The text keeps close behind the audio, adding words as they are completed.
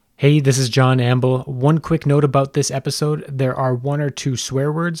Hey, this is John Amble. One quick note about this episode. There are one or two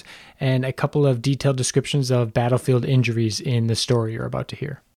swear words and a couple of detailed descriptions of battlefield injuries in the story you're about to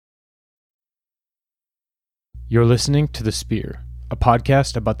hear. You're listening to The Spear, a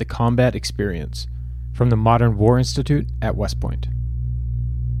podcast about the combat experience from the Modern War Institute at West Point.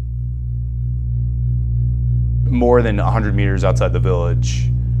 More than 100 meters outside the village,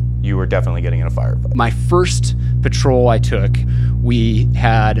 you were definitely getting in a firefight. My first patrol I took, we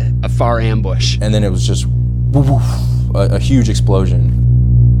had a far ambush. And then it was just a huge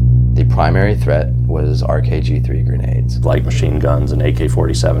explosion. The primary threat was RKG-3 grenades. Light machine guns and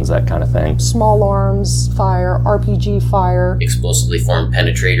AK-47s, that kind of thing. Small arms fire, RPG fire. Explosively formed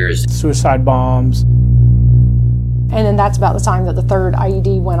penetrators. Suicide bombs. And then that's about the time that the third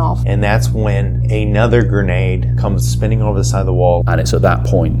IED went off. And that's when another grenade comes spinning over the side of the wall. And it's at that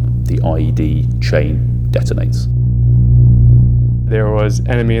point the IED chain detonates. There was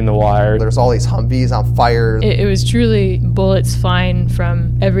enemy in the wire. There's all these Humvees on fire. It was truly bullets flying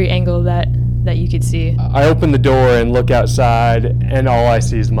from every angle that you could see. I open the door and look outside, and all I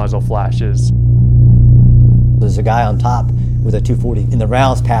see is muzzle flashes. There's a guy on top with a 240, and the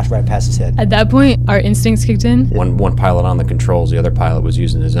rounds passed right past his head. At that point, our instincts kicked in. One pilot on the controls, the other pilot was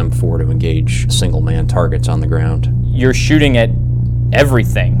using his M4 to engage single-man targets on the ground. You're shooting at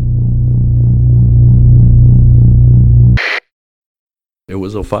everything. It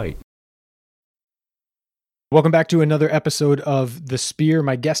was a fight. Welcome back to another episode of The Spear.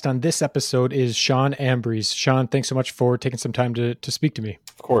 My guest on this episode is Sean Ambriz. Sean, thanks so much for taking some time to speak to me.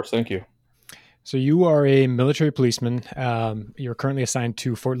 Of course, thank you. So you are a military policeman. You're currently assigned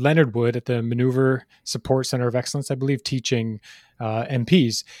to Fort Leonard Wood at the Maneuver Support Center of Excellence, I believe, teaching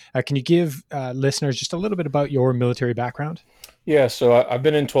MPs. Can you give listeners just a little bit about your military background? Yeah, so I've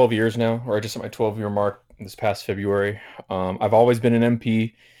been in 12 years now, or I just hit my 12-year mark this past February. I've always been an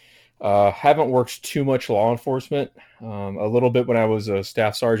MP. Haven't worked too much law enforcement. A little bit when I was a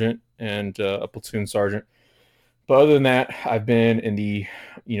staff sergeant and a platoon sergeant. But other than that, I've been in the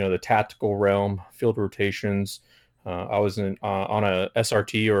tactical realm, field rotations. I was on a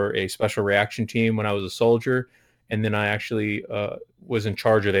SRT or a special reaction team when I was a soldier, and then I actually was in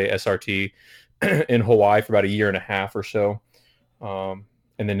charge of a SRT in Hawaii for about a year and a half or so.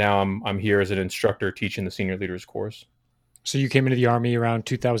 And then now I'm here as an instructor teaching the senior leaders course. So you came into the Army around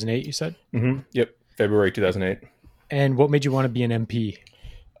 2008, you said? Mm-hmm. Yep, February 2008. And what made you want to be an MP?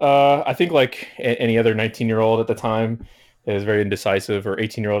 I think like any other 19-year-old at the time is very indecisive, or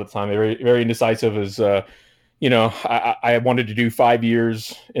 18-year-old at the time, very, very indecisive is, I wanted to do 5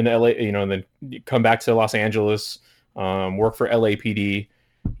 years in LA, and then come back to Los Angeles, work for LAPD,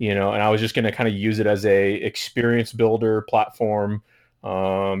 and I was just going to kind of use it as a experience builder platform,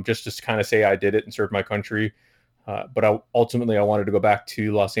 just to kind of say I did it and served my country. But ultimately I wanted to go back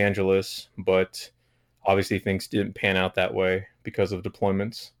to Los Angeles, but obviously things didn't pan out that way because of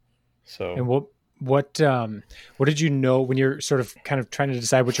deployments. So, and what did you know when you're sort of kind of trying to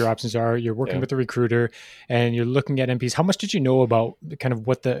decide what your options are? You're working with a recruiter and you're looking at MPs. How much did you know about kind of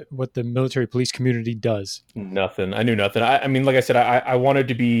what the military police community does? Nothing. I knew nothing. I mean, like I said, I wanted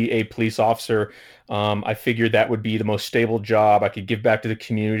to be a police officer. I figured that would be the most stable job. I could give back to the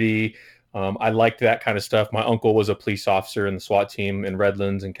community. I liked that kind of stuff. My uncle was a police officer in the SWAT team in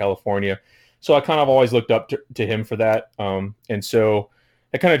Redlands in California. So I kind of always looked up to him for that. And so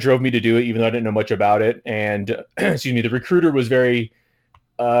that kind of drove me to do it, even though I didn't know much about it. And the recruiter was he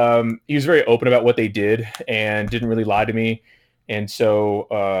was very open about what they did and didn't really lie to me. And so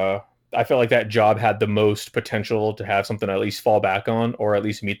I felt like that job had the most potential to have something to at least fall back on, or at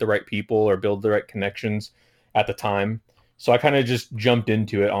least meet the right people or build the right connections at the time. So I kind of just jumped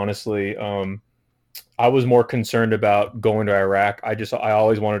into it, honestly. I was more concerned about going to Iraq. I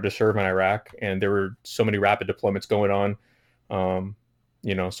always wanted to serve in Iraq, and there were so many rapid deployments going on.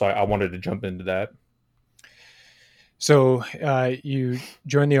 So I wanted to jump into that. So you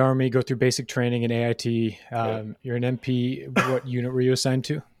join the Army, go through basic training in AIT. You're an MP. What unit were you assigned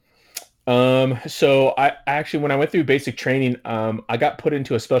to? So I actually, when I went through basic training, I got put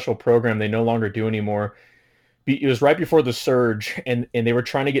into a special program they no longer do anymore. It was right before the surge, and they were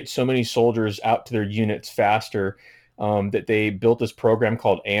trying to get so many soldiers out to their units faster that they built this program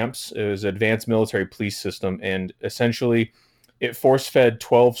called AMPS. It was Advanced Military Police System, and essentially it force-fed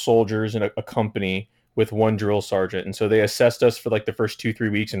 12 soldiers in a company with one drill sergeant. And so they assessed us for like the first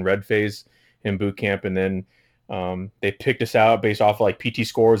 2-3 weeks in red phase in boot camp, and then they picked us out based off of like PT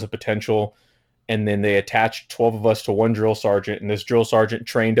scores of potential, and then they attached 12 of us to one drill sergeant, and this drill sergeant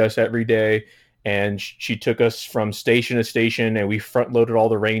trained us every day. And she took us from station to station, and we front loaded all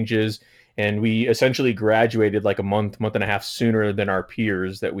the ranges, And we essentially graduated like a month and a half sooner than our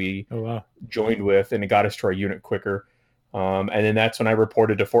peers that we joined with, and it got us to our unit quicker. And then that's when I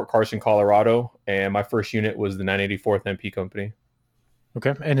reported to Fort Carson, Colorado, and my first unit was the 984th MP Company.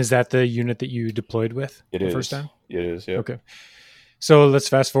 Okay. And is that the unit that you deployed with first time? It is, yeah. Okay. So let's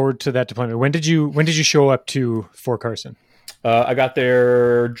fast forward to that deployment. When did you show up to Fort Carson? I got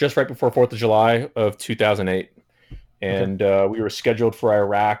there just right before 4th of July of 2008. And we were scheduled for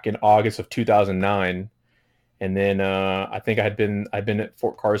Iraq in August of 2009. And then I think I'd been at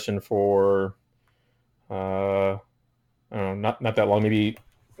Fort Carson for I don't know, not that long, maybe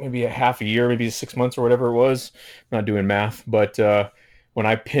a half a year, maybe 6 months or whatever it was. I'm not doing math, but when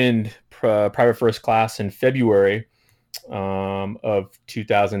I pinned private first class in February of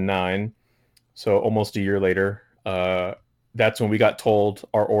 2009, so almost a year later, that's when we got told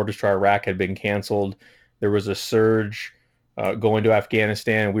our orders to Iraq had been canceled. There was a surge going to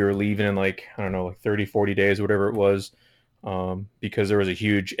Afghanistan. We were leaving in like 30, 40 days, whatever it was, because there was a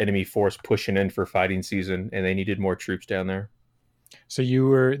huge enemy force pushing in for fighting season, and they needed more troops down there. So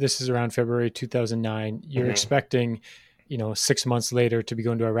this is around February 2009. You're expecting, 6 months later to be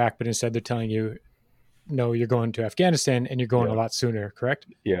going to Iraq, but instead they're telling you, no, you're going to Afghanistan, and you're going a lot sooner, correct?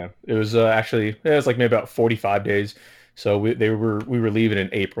 Yeah, it was it was like maybe about 45 days. So we were leaving in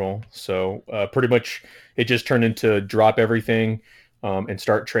April. So pretty much it just turned into drop everything and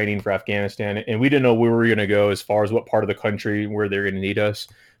start training for Afghanistan. And we didn't know where we were going to go as far as what part of the country where they were going to need us.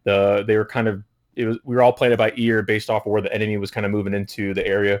 We were all playing it by ear based off of where the enemy was kind of moving into the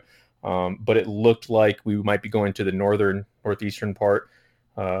area. But it looked like we might be going to the northeastern part,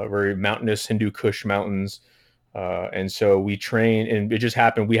 very mountainous Hindu Kush mountains. And so we trained, and it just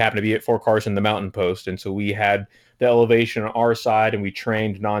happened. We happened to be at Fort Carson, the mountain post. And so we had the elevation on our side, and we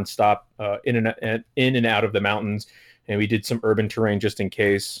trained nonstop in and out of the mountains. And we did some urban terrain just in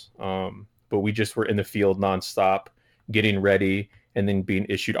case. But we just were in the field nonstop, getting ready, and then being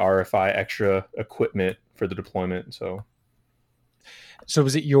issued RFI extra equipment for the deployment. So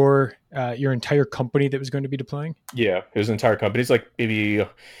was it your entire company that was going to be deploying? Yeah, it was an entire company. It's like maybe, if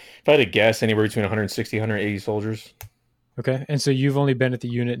I had to guess, anywhere between 160, 180 soldiers. Okay. And so you've only been at the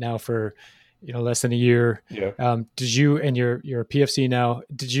unit now for, less than a year. Yeah. Did you, and you're a PFC now,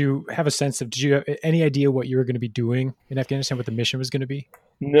 did you have any idea what you were going to be doing in Afghanistan, what the mission was going to be?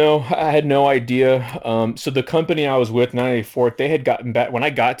 No, I had no idea. So the company I was with, 984th, they had gotten back, when I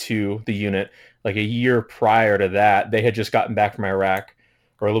got to the unit, like a year prior to that, they had just gotten back from Iraq,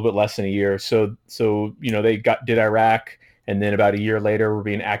 or a little bit less than a year. So they did Iraq, and then about a year later, were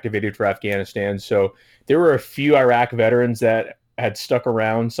being activated for Afghanistan. So there were a few Iraq veterans that had stuck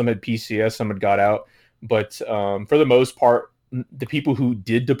around. Some had PCS, some had got out. But for the most part, the people who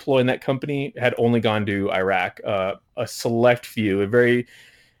did deploy in that company had only gone to Iraq. A select few, a very,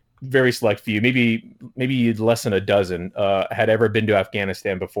 very select few, maybe less than a dozen, had ever been to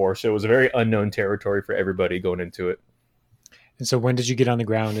Afghanistan before. So it was a very unknown territory for everybody going into it. And so when did you get on the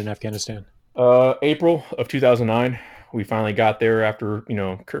ground in Afghanistan? April of 2009. We finally got there after,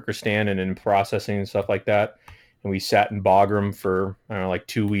 Kyrgyzstan and in processing and stuff like that. And we sat in Bagram for, like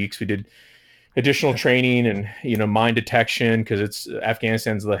 2 weeks. We did additional training and, mine detection, because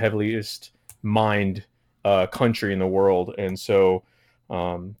Afghanistan's the heaviest mined country in the world. And so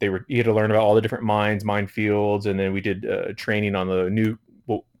you had to learn about all the different mines, minefields. And then we did training on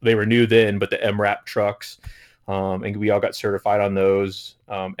they were new then, but the MRAP trucks. And we all got certified on those.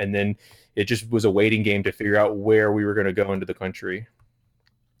 And then it just was a waiting game to figure out where we were going to go into the country.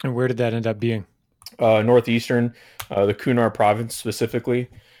 And where did that end up being? Northeastern, the Kunar province specifically.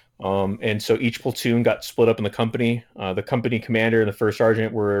 And so each platoon got split up in the company. The company commander and the first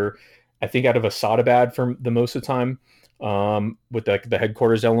sergeant were, I think, out of Asadabad for the most of the time, with the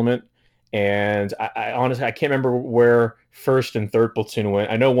headquarters element. And I honestly, I can't remember where first and third platoon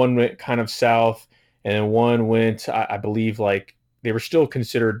went. I know one went kind of south, and then one went, I believe, like they were still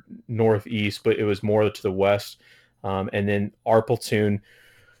considered northeast, but it was more to the west. And then our platoon,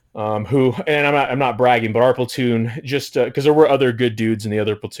 and I'm not bragging, but our platoon, just because there were other good dudes in the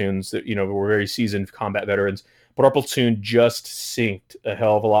other platoons that were very seasoned combat veterans, but our platoon just synced a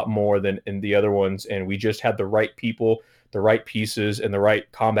hell of a lot more than in the other ones, and we just had the right people, the right pieces, and the right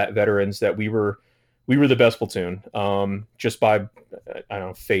combat veterans that we were the best platoon, just by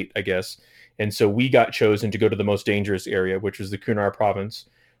fate, I guess. And so we got chosen to go to the most dangerous area, which was the Kunar province.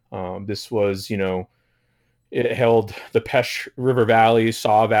 This was, it held the Pesh River Valley,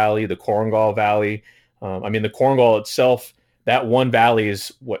 Saw Valley, the Korangal Valley. The Korangal itself, that one valley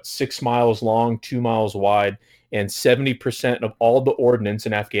is 6 miles long, 2 miles wide, and 70% of all the ordnance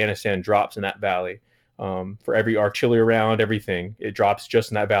in Afghanistan drops in that valley. For every artillery round, everything, it drops just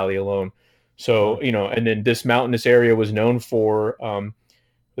in that valley alone. So, and then this mountainous area was known for,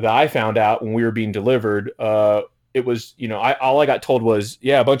 that I found out when we were being delivered, it was, all I got told was,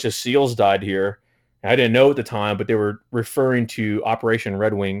 yeah, a bunch of SEALs died here. I didn't know at the time, but they were referring to Operation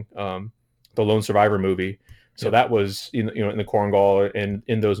Red Wing, the Lone Survivor movie. So that was, in the Korengal and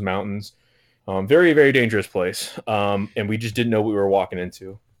in those mountains. Very, very dangerous place. And we just didn't know what we were walking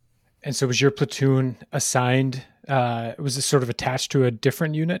into. And so was your platoon assigned, was it sort of attached to a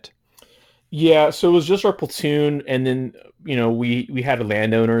different unit? Yeah, so it was just our platoon, and then we had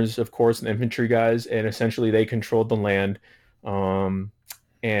landowners, of course, and infantry guys, and essentially they controlled the land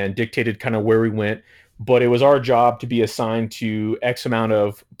and dictated kind of where we went. But it was our job to be assigned to X amount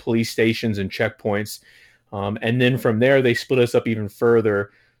of police stations and checkpoints, and then from there they split us up even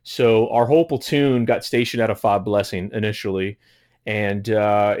further. So our whole platoon got stationed out of Fob Blessing initially, and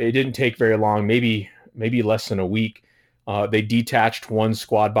it didn't take very long, maybe less than a week. They detached one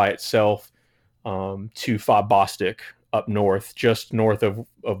squad by itself to Fob Bostic up north, just north of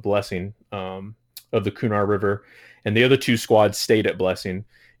Blessing, of the Kunar River, and the other two squads stayed at Blessing,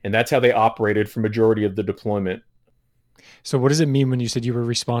 and that's how they operated for majority of the deployment. So what does it mean when you said you were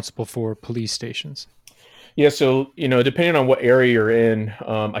responsible for police stations? Yeah, so depending on what area you're in,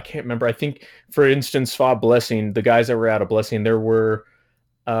 I can't remember. I think, for instance, Fob Blessing, the guys that were out of Blessing, there were,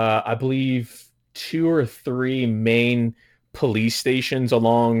 I believe, 2 or 3 main police stations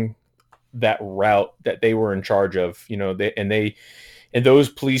along that route that they were in charge of. And those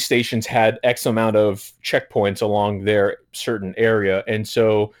police stations had X amount of checkpoints along their certain area, and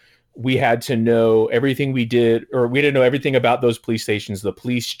so we had to know everything we did, or we didn't know everything about those police stations, the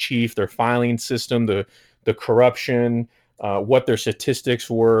police chief, their filing system, the corruption, what their statistics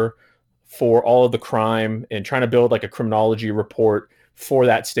were for all of the crime, and trying to build like a criminology report for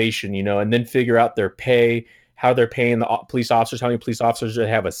that station, and then figure out their pay, how they're paying the police officers, how many police officers they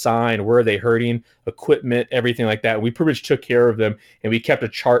have assigned, where are they hurting, equipment, everything like that. We pretty much took care of them, and we kept a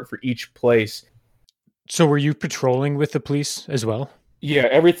chart for each place. So were you patrolling with the police as well? Yeah,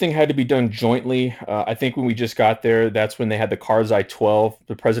 everything had to be done jointly. I think when we just got there, that's when they had the Karzai 12.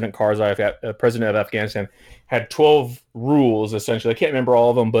 The President Karzai, president of Afghanistan, had 12 rules, essentially. I can't remember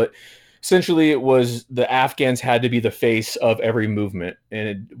all of them, but essentially it was the Afghans had to be the face of every movement, and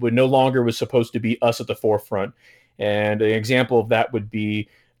it would no longer was supposed to be us at the forefront. And an example of that would be,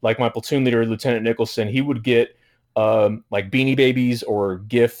 like my platoon leader, Lieutenant Nicholson, he would get like Beanie Babies or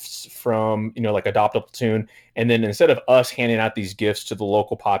gifts from, like Adopt a Platoon. And then instead of us handing out these gifts to the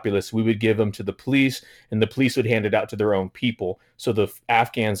local populace, we would give them to the police, and the police would hand it out to their own people. So the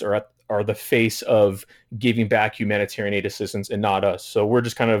Afghans are the face of giving back humanitarian aid assistance, and not us. So we're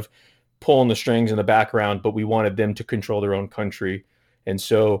just kind of pulling the strings in the background, but we wanted them to control their own country. And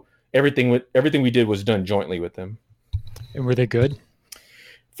so everything we did was done jointly with them. And were they good?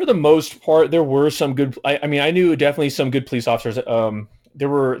 For the most part, there were some good. I mean, I knew definitely some good police officers. There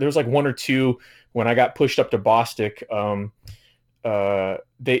was like 1 or 2 when I got pushed up to Bostic. I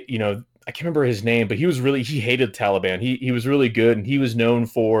can't remember his name, but he hated the Taliban. He was really good, and he was known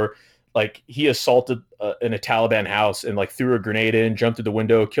for, like, he assaulted in a Taliban house and like threw a grenade in, jumped through the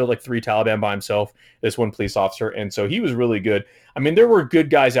window, killed like 3 Taliban by himself. This one police officer, and so he was really good. I mean, there were good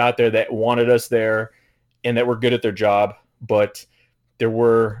guys out there that wanted us there and that were good at their job, but there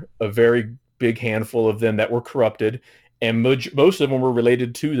were a very big handful of them that were corrupted, and most of them were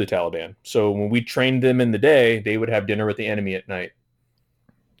related to the Taliban. So when we trained them in the day, they would have dinner with the enemy at night.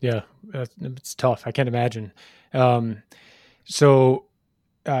 Yeah, it's tough. I can't imagine. So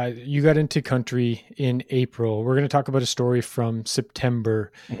you got into country in April. We're going to talk about a story from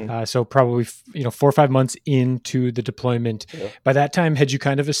September. Mm-hmm. So probably 4 or 5 months into the deployment. Yeah. By that time, had you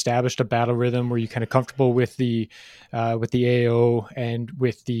kind of established a battle rhythm? Were you kind of comfortable with the AO and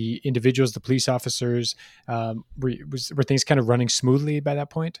with the individuals, the police officers? Were things kind of running smoothly by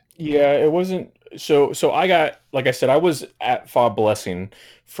that point? Yeah, it wasn't. So I got, like I said, I was at Fob Blessing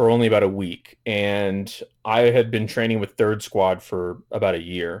for only about a week, and I had been training with 3rd Squad for about a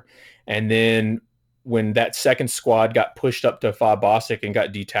year. And then when that 2nd Squad got pushed up to Fob Bostic and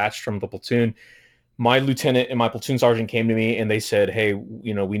got detached from the platoon, my lieutenant and my platoon sergeant came to me and they said, "Hey,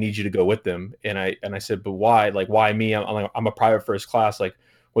 we need you to go with them." And I said, "But why? Like, why me? I'm a private first class. Like,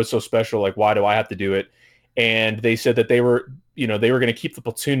 what's so special? Like, why do I have to do it?" And they said that they were going to keep the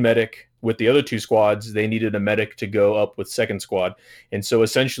platoon medic with the other 2 squads. They needed a medic to go up with 2nd Squad. And so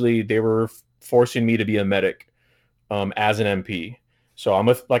essentially they were forcing me to be a medic as an MP. So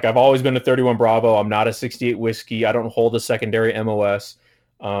I've always been a 31 Bravo. I'm not a 68 Whiskey. I don't hold a secondary MOS.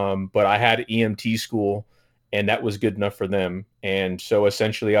 But I had EMT school, and that was good enough for them. And so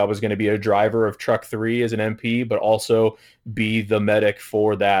essentially I was going to be a driver of Truck 3 as an MP, but also be the medic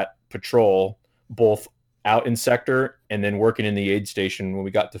for that patrol, both out in sector and then working in the aid station when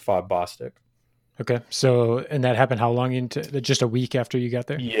we got to Fob Bostic. Okay. So, and that happened how long into just a week after you got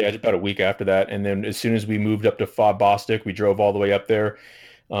there? Yeah, about a week after that. And then as soon as we moved up to Fob Bostic, we drove all the way up there.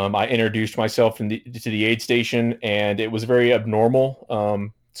 I introduced myself to the aid station, and it was very abnormal.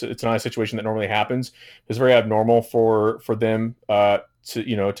 So it's not a situation that normally happens. It was very abnormal for them to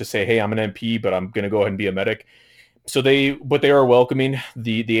say, "Hey, I'm an MP, but I'm going to go ahead and be a medic." So they are welcoming.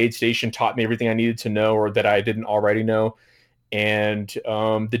 The aid station taught me everything I needed to know or that I didn't already know. And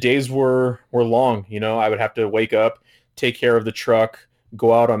the days were long. I would have to wake up, take care of the truck,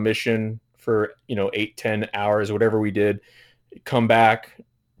 go out on mission for 8-10 hours, whatever we did, come back,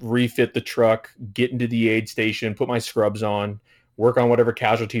 refit the truck, get into the aid station, put my scrubs on, work on whatever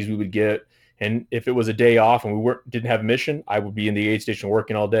casualties we would get. And if it was a day off and we didn't have a mission, I would be in the aid station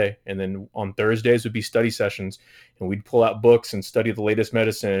working all day. And then on Thursdays would be study sessions, and we'd pull out books and study the latest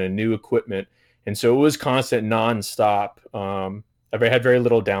medicine and new equipment. And so it was constant, nonstop. I had very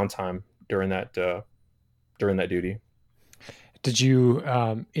little downtime during that duty. Did you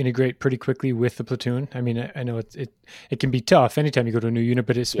integrate pretty quickly with the platoon? I mean, I know it can be tough anytime you go to a new unit,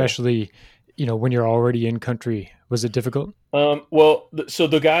 but especially when you're already in country. Was it difficult? So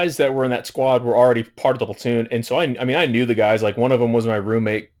the guys that were in that squad were already part of the platoon, and so I knew the guys. Like, one of them was my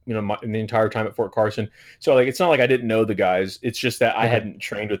roommate, in the entire time at Fort Carson. So it's not like I didn't know the guys. It's just that I hadn't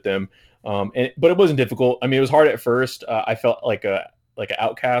trained with them. But it wasn't difficult. I mean, it was hard at first. I felt like an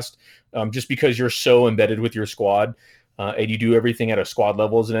outcast, just because you're so embedded with your squad, and you do everything at a squad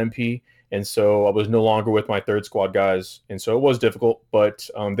level as an MP. And so I was no longer with my third squad guys. And so it was difficult, but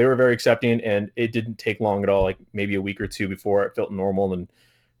they were very accepting, and it didn't take long at all, like maybe a week or two before it felt normal. And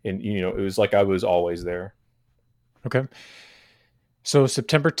it was like I was always there. Okay. So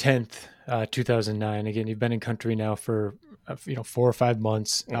September 10th, 2009, again, you've been in country now for, 4 or 5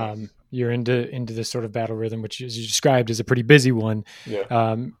 months. You're into this sort of battle rhythm, which, as you described, is a pretty busy one.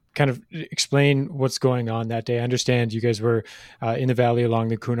 Yeah. Kind of explain what's going on that day. I understand you guys were in the valley along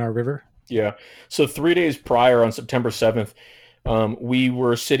the Kunar River. Yeah. So 3 days prior, on September 7th, we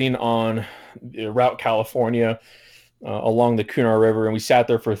were sitting on Route California along the Kunar River, and we sat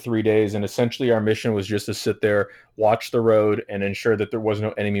there for 3 days. And essentially our mission was just to sit there, watch the road, and ensure that there was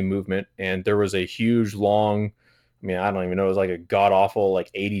no enemy movement. And there was a huge, long, I don't even know, it was like a god-awful,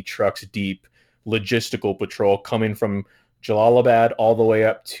 80 trucks deep logistical patrol coming from Jalalabad all the way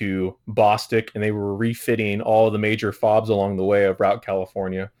up to Bostic, and they were refitting all the major fobs along the way of Route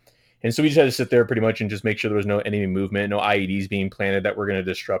California. And so we just had to sit there pretty much and just make sure there was no enemy movement, no IEDs being planted that were going to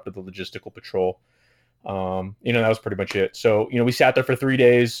disrupt the logistical patrol. That was pretty much it. So, we sat there for 3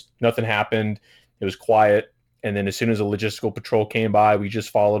 days, nothing happened. It was quiet. And then as soon as the logistical patrol came by, we just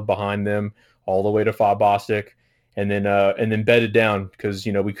followed behind them all the way to Fob Bostic, and then bedded down because,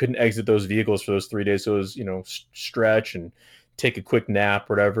 we couldn't exit those vehicles for those 3 days. So it was, stretch and take a quick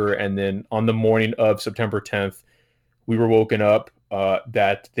nap, whatever. And then on the morning of September 10th, we were woken up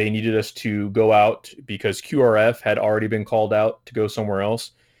that they needed us to go out because QRF had already been called out to go somewhere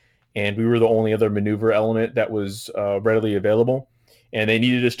else. And we were the only other maneuver element that was readily available. And they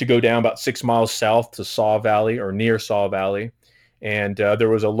needed us to go down about 6 miles south to Saw Valley, or near Saw Valley. And there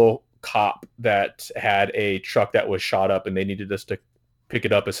was a little cop that had a truck that was shot up, and they needed us to pick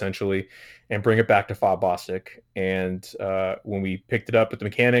it up essentially and bring it back to Fob Bostic. And when we picked it up with the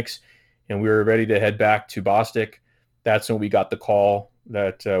mechanics and we were ready to head back to Bostic, that's when we got the call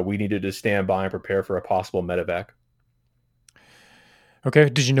that we needed to stand by and prepare for a possible medevac. Okay.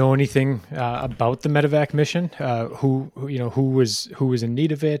 Did you know anything about the medevac mission? Who was in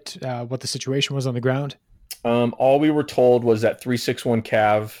need of it? What the situation was on the ground? All we were told was that 361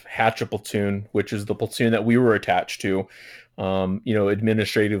 Cav Hatchet platoon, which is the platoon that we were attached to,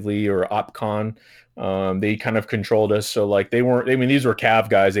 administratively, or OpCon, they kind of controlled us. So these were Cav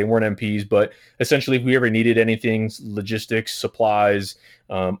guys, they weren't MPs, but essentially if we ever needed anything, logistics, supplies,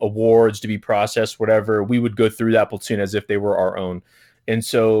 awards to be processed, whatever, we would go through that platoon as if they were our own. And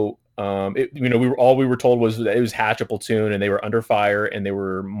so, we were told was that it was Hatchet platoon, and they were under fire, and there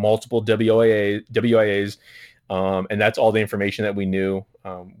were multiple WIAs, and that's all the information that we knew.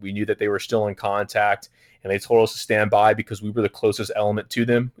 We knew that they were still in contact, and they told us to stand by because we were the closest element to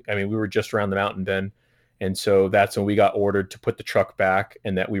them. We were just around the mountain bend, and so that's when we got ordered to put the truck back,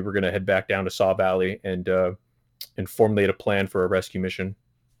 and that we were going to head back down to Saw Valley and formulate a plan for a rescue mission.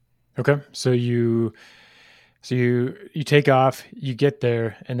 Okay, so you take off, you get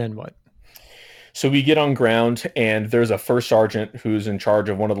there, and then what? So we get on ground, and there's a first sergeant who's in charge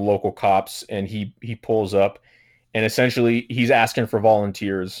of one of the local cops, and he pulls up, and essentially he's asking for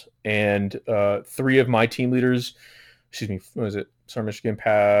volunteers. And 3 of my team leaders what was it? Southern Michigan,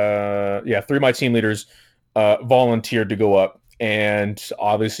 3 of my team leaders volunteered to go up. And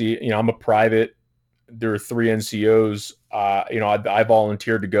obviously, I'm a private. There were 3 NCOs. I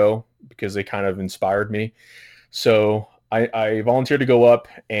volunteered to go because they kind of inspired me. So I volunteered to go up,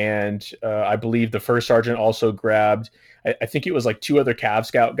 and I believe the first sergeant also grabbed, I think it was like 2 other Cav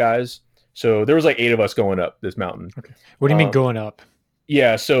Scout guys. So there was like 8 of us going up this mountain. Okay. What do you mean going up?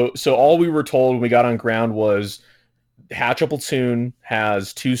 Yeah. So all we were told when we got on ground was Hatchel platoon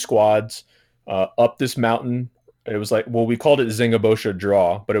has 2 squads up this mountain. It was like, we called it Zingabosha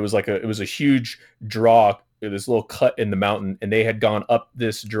draw, but it was a huge draw, this little cut in the mountain, and they had gone up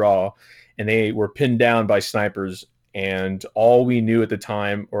this draw, and they were pinned down by snipers. And all we knew at the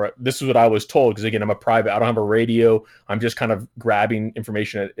time, or this is what I was told, because again, I'm a private, I don't have a radio. I'm just kind of grabbing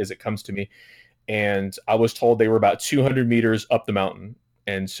information as it comes to me. And I was told they were about 200 meters up the mountain.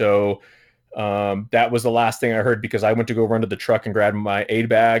 And so that was the last thing I heard, because I went to go run to the truck and grab my aid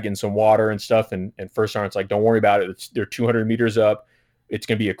bag and some water and stuff. And first sergeant's like, don't worry about it. They're 200 meters up. It's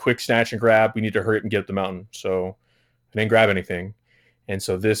going to be a quick snatch and grab. We need to hurry up and get up the mountain. So I didn't grab anything. And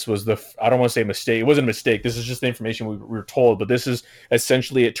so this was I don't want to say mistake. It wasn't a mistake. This is just the information we were told. But this is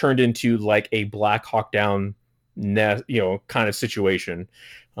essentially, it turned into like a Black Hawk Down, kind of situation.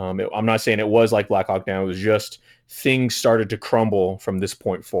 I'm not saying it was like Black Hawk Down. It was just things started to crumble from this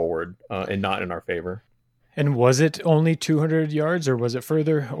point forward, and not in our favor. And was it only 200 yards, or was it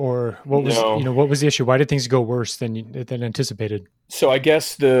further, or what was what was the issue? Why did things go worse than anticipated? So I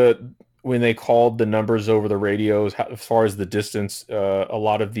guess when they called the numbers over the radios, as far as the distance, a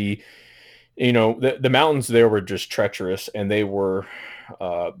lot of the mountains there were just treacherous, and they were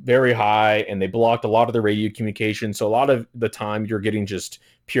very high, and they blocked a lot of the radio communication. So a lot of the time you're getting just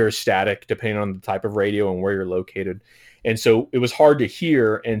pure static, depending on the type of radio and where you're located. And so it was hard to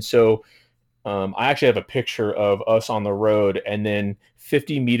hear. And so I actually have a picture of us on the road, and then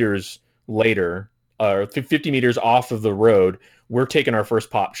 50 meters later, 50 meters off of the road, we're taking our first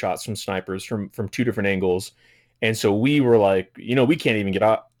pop shots from snipers from 2 different angles. And so we were like, we can't even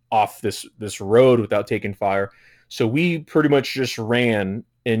get off this road without taking fire. So we pretty much just ran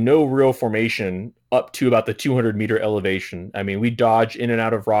in no real formation up to about the 200-meter elevation. I mean, we dodged in and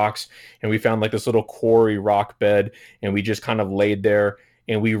out of rocks, and we found like this little quarry rock bed, and we just kind of laid there,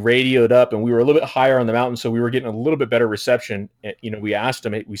 and we radioed up, and we were a little bit higher on the mountain, so we were getting a little bit better reception. And, we asked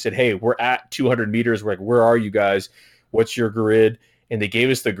them, we said, hey, we're at 200 meters. We're like, where are you guys? What's your grid? And they gave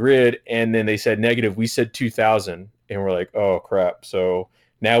us the grid, and then they said negative. We said 2,000, and we're like, oh, crap. So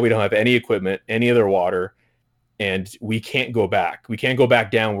now we don't have any equipment, any other water, and we can't go back. We can't go back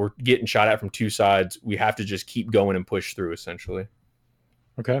down. We're getting shot at from 2 sides. We have to just keep going and push through, essentially.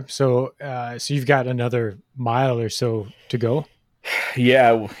 Okay. So you've got another mile or so to go?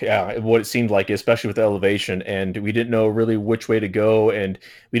 Yeah, what it seemed like, especially with the elevation, and we didn't know really which way to go, and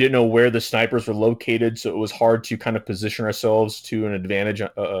we didn't know where the snipers were located, so it was hard to kind of position ourselves to an advantage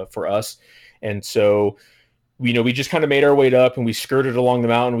for us. And so we just kind of made our way up, and we skirted along the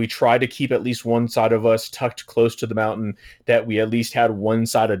mountain. We tried to keep at least one side of us tucked close to the mountain, that we at least had one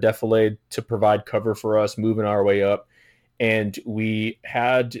side of defilade to provide cover for us moving our way up. And we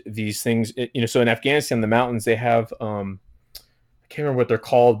had these things, so in Afghanistan, the mountains, they have I can't remember what they're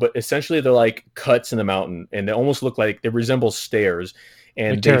called, but essentially they're like cuts in the mountain, and they almost look like they resemble stairs.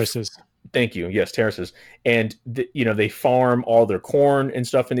 And like terraces. Thank you. Yes, terraces. And they farm all their corn and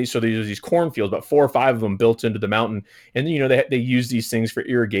stuff in these. So there's these cornfields, about 4 or 5 of them built into the mountain. And they use these things for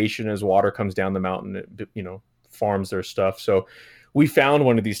irrigation as water comes down the mountain. It farms their stuff. So we found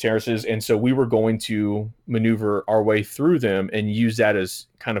one of these terraces, and so we were going to maneuver our way through them and use that as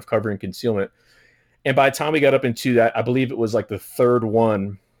kind of cover and concealment. And by the time we got up into that, I believe it was like the 3rd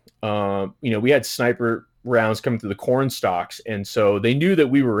one, we had sniper rounds coming through the corn stalks. And so they knew that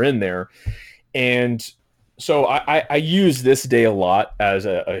we were in there. And so I use this day a lot as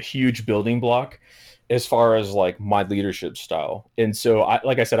a huge building block as far as like my leadership style. And so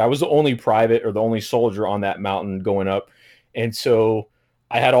like I said, I was the only private or the only soldier on that mountain going up. And so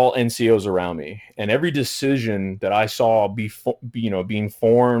I had all NCOs around me, and every decision that I saw being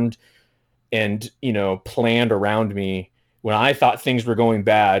formed and planned around me, when I thought things were going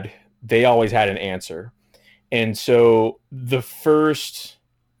bad, they always had an answer. And so the first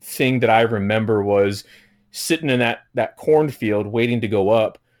thing that I remember was sitting in that cornfield waiting to go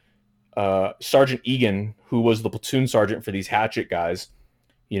up. Sergeant Egan, who was the platoon sergeant for these hatchet guys,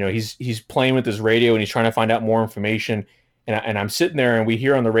 he's playing with his radio, and he's trying to find out more information. And I'm sitting there, and we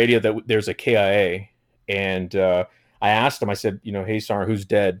hear on the radio that there's a KIA. And I asked him, I said, hey, Sergeant, who's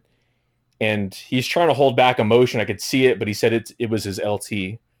dead? And he's trying to hold back emotion. I could see it, but he said it was his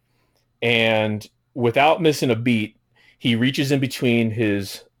LT. And without missing a beat, he reaches in between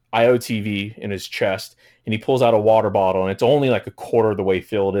his IOTV in his chest, and he pulls out a water bottle, and it's only like a quarter of the way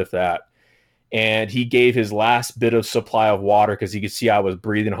filled, if that. And he gave his last bit of supply of water because he could see I was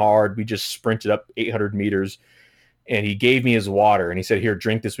breathing hard. We just sprinted up 800 meters, and he gave me his water, and he said, "Here,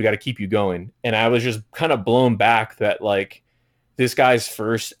 drink this. We got to keep you going." And I was just kind of blown back that, like, this guy's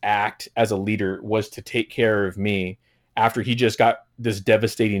first act as a leader was to take care of me after he just got this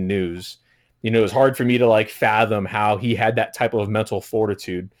devastating news. You know, it was hard for me to, like, fathom how he had that type of mental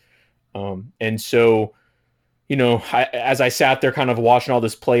fortitude. And so, you know, as I sat there kind of watching all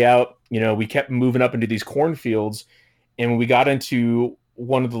this play out, you know, we kept moving up into these cornfields. And when we got into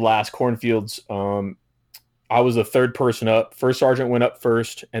one of the last cornfields, I was the third person up. First sergeant went up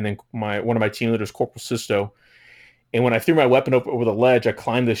first, and then one of my team leaders, Corporal Sisto. And when I threw my weapon up over the ledge, I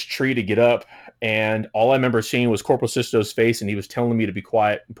climbed this tree to get up. And all I remember seeing was Corporal Sisto's face, and he was telling me to be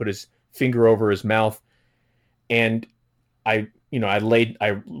quiet and put his finger over his mouth. And I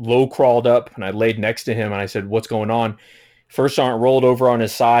low crawled up, and I laid next to him, and I said, "What's going on?" First sergeant rolled over on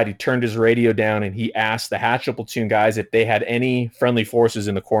his side. He turned his radio down, and he asked the Hatchet platoon guys if they had any friendly forces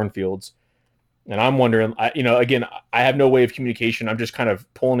in the cornfields. And I'm wondering, again, I have no way of communication. I'm just kind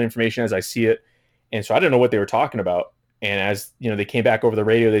of pulling information as I see it. And so I didn't know what they were talking about. And as, you know, they came back over the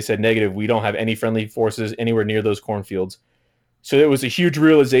radio, they said, "Negative, we don't have any friendly forces anywhere near those cornfields." So it was a huge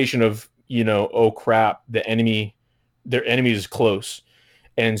realization of, you know, oh crap, their enemy is close.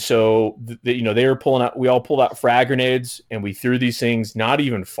 And so, they were pulling out, we all pulled out frag grenades, and we threw these things not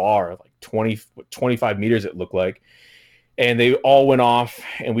even far, like 25 meters it looked like. And they all went off,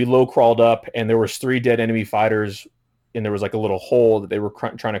 and we low crawled up, and there was 3 dead enemy fighters, and there was like a little hole that they were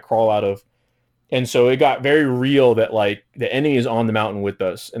trying to crawl out of. And so it got very real that, like, the enemy is on the mountain with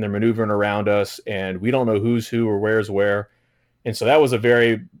us, and they're maneuvering around us, and we don't know who's who or where's where. And so that was a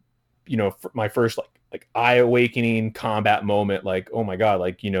very, you know, my first like eye-awakening combat moment. Like, oh my God,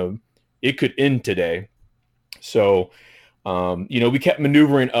 like, you know, it could end today. So, you know, we kept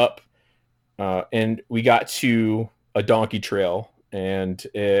maneuvering up, and we got to a donkey trail, and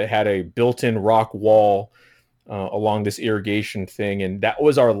it had a built-in rock wall along this irrigation thing, and that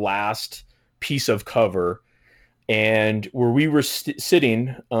was our last piece of cover. And where we were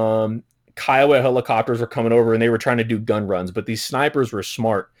sitting, Kiowa helicopters were coming over, and they were trying to do gun runs, but these snipers were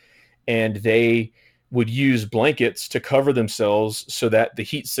smart, and they would use blankets to cover themselves so that the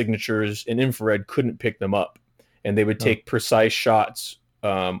heat signatures in infrared couldn't pick them up, and they would take precise shots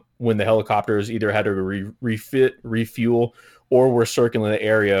when the helicopters either had to refit, refuel, or were circling the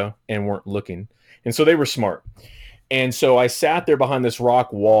area and weren't looking. And so they were smart. And so I sat there behind this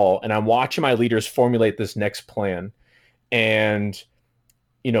rock wall, and I'm watching my leaders formulate this next plan. And,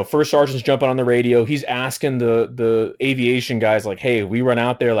 you know, first sergeant's jumping on the radio. He's asking the aviation guys, like, "Hey, we run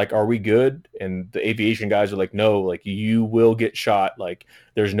out there, like, are we good?" And the aviation guys are like, "No, like, you will get shot. Like,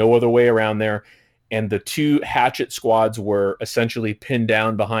 there's no other way around there." And the 2 Hatchet squads were essentially pinned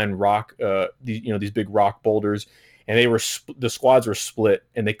down behind rock, these big rock boulders, and the squads were split,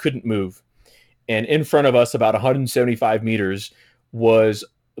 and they couldn't move. And in front of us, about 175 meters, was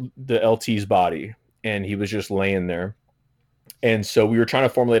the LT's body, and he was just laying there. And so we were trying to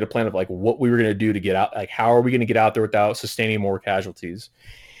formulate a plan of, like, what we were going to do to get out. Like, how are we going to get out there without sustaining more casualties?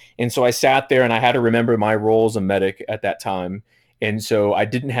 And so I sat there, and I had to remember my role as a medic at that time. And so I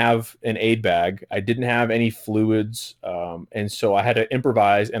didn't have an aid bag. I didn't have any fluids. And so I had to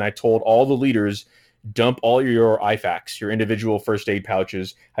improvise, and I told all the leaders, dump all your IFACs, your individual first aid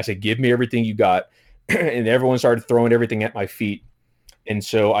pouches. I said, "Give me everything you got." And everyone started throwing everything at my feet. And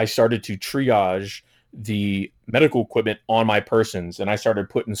so I started to triage the medical equipment on my persons, and I started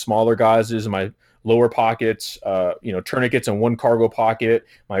putting smaller gauzes in my lower pockets, tourniquets in one cargo pocket,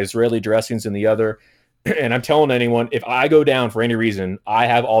 my Israeli dressings in the other. And I'm telling anyone, if I go down for any reason, I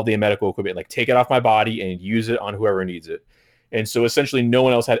have all the medical equipment. Like, take it off my body and use it on whoever needs it. And so essentially no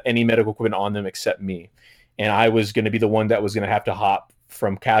one else had any medical equipment on them except me. And I was going to be the one that was going to have to hop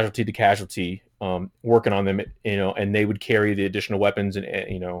from casualty to casualty, working on them, and they would carry the additional weapons and,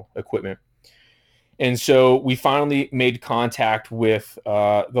 equipment. And so we finally made contact with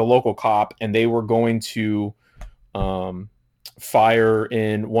the local cop, and they were going to fire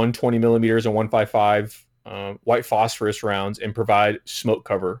in 120 millimeters and 155 white phosphorus rounds and provide smoke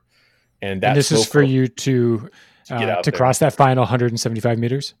cover. And this is for you to cross that final 175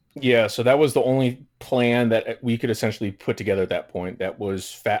 meters? Yeah, so that was the only plan that we could essentially put together at that point. That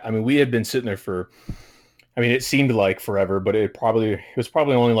was we had been sitting there for, it seemed like forever, but it was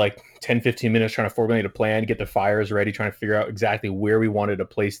probably only like 10, 15 minutes trying to formulate a plan, get the fires ready, trying to figure out exactly where we wanted to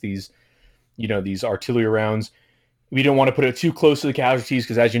place these artillery rounds. We didn't want to put it too close to the casualties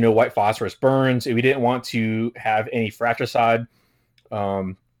because, as you know, white phosphorus burns. We didn't want to have any fratricide,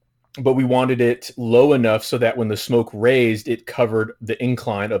 but we wanted it low enough so that when the smoke raised, it covered the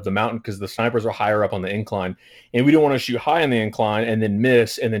incline of the mountain because the snipers were higher up on the incline. And we didn't want to shoot high on the incline and then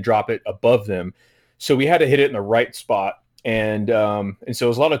miss and then drop it above them. So we had to hit it in the right spot. And so it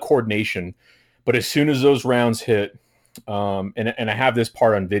was a lot of coordination. But as soon as those rounds hit, and I have this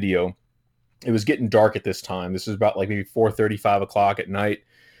part on video, it was getting dark at this time. This was about like maybe 4:30, 5 o'clock at night.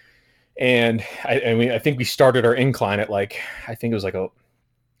 And I think we started our incline at like, I think it was like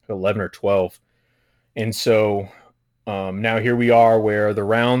 11 or 12. And so now here we are where the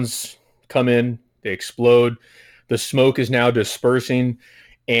rounds come in, they explode. The smoke is now dispersing.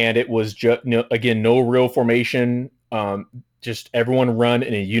 And it was just, again, no real formation. Just everyone run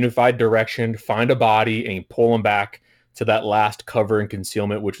in a unified direction, find a body, and pull them back to that last cover and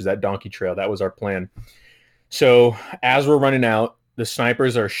concealment, which was that donkey trail. That was our plan. So as we're running out, the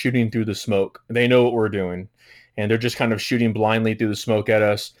snipers are shooting through the smoke. They know what we're doing, and they're just kind of shooting blindly through the smoke at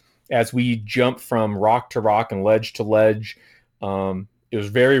us as we jump from rock to rock and ledge to ledge. It was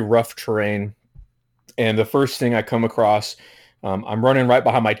very rough terrain. And the first thing I come across, I'm running right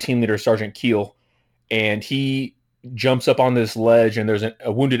behind my team leader, Sergeant Keel, and he jumps up on this ledge, and there's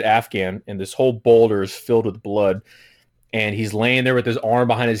a wounded Afghan, and this whole boulder is filled with blood. And he's laying there with his arm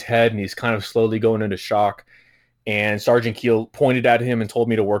behind his head, and he's kind of slowly going into shock. And Sergeant Keel pointed at him and told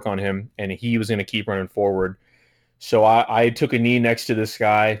me to work on him, and he was going to keep running forward. So I took a knee next to this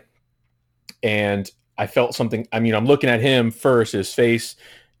guy, and I felt something. I mean, I'm looking at him first, his face,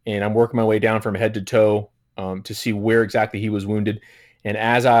 and I'm working my way down from head to toe to see where exactly he was wounded. And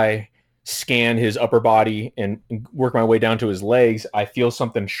as I scan his upper body and work my way down to his legs, I feel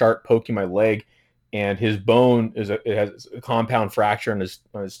something sharp poking my leg. And his bone has a compound fracture on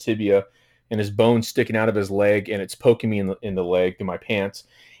his tibia, and his bone sticking out of his leg, and it's poking me in the leg through my pants.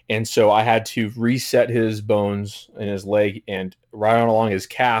 And so I had to reset his bones in his leg, and right on along his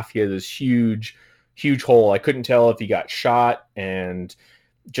calf, he had this huge hole. I couldn't tell if he got shot and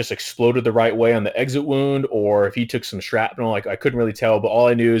just exploded the right way on the exit wound, or if he took some shrapnel. Like, I couldn't really tell, but all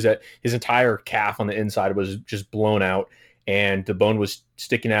I knew is that his entire calf on the inside was just blown out, and the bone was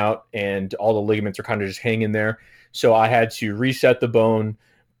sticking out, and all the ligaments are kind of just hanging there. So I had to reset the bone,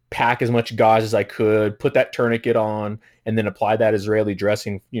 pack as much gauze as I could, put that tourniquet on, and then apply that Israeli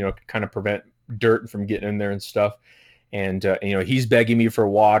dressing, kind of prevent dirt from getting in there and stuff. And, he's begging me for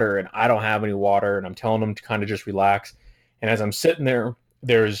water, and I don't have any water, and I'm telling him to kind of just relax. And as I'm sitting there,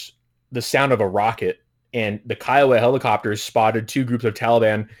 there's the sound of a rocket, and the Kiowa helicopters spotted two groups of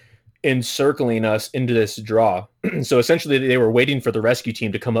Taliban encircling us into this draw. So essentially they were waiting for the rescue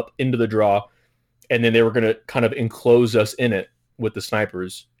team to come up into the draw, and then they were going to kind of enclose us in it with the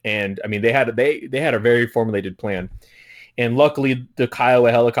snipers. And I mean, they had a very formulated plan. And luckily the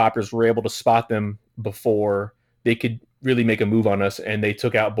Kiowa helicopters were able to spot them before they could really make a move on us, and they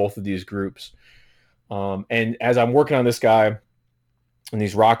took out both of these groups. And as I'm working on this guy, and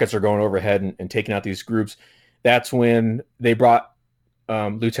these rockets are going overhead and taking out these groups, that's when they brought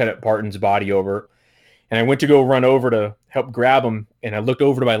Lieutenant Barton's body over, and I went to go run over to help grab him, and I looked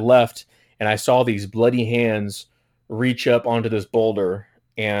over to my left, and I saw these bloody hands reach up onto this boulder,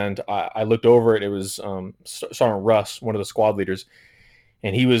 and I looked over it. It was Sergeant Russ, one of the squad leaders,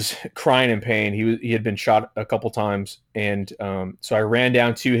 and he was crying in pain. He had been shot a couple times, and so I ran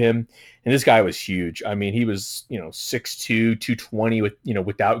down to him, and this guy was huge. I mean, he was 6'2", 220 with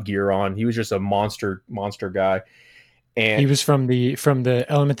without gear on. He was just a monster guy. And he was from the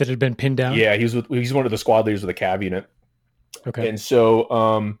element that had been pinned down. Yeah, he's one of the squad leaders of the Cav unit. Okay. And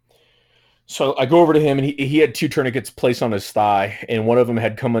so so I go over to him, and he had two tourniquets placed on his thigh, and one of them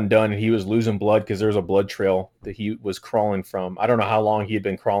had come undone, and he was losing blood because there was a blood trail that he was crawling from. I don't know how long he had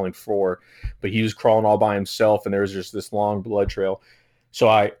been crawling for, but he was crawling all by himself, and there was just this long blood trail. So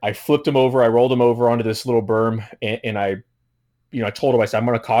I flipped him over, I rolled him over onto this little berm, and I told him, I said, I'm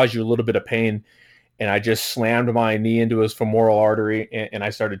going to cause you a little bit of pain. And I just slammed my knee into his femoral artery, and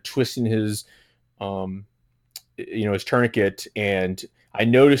I started twisting his, his tourniquet. And I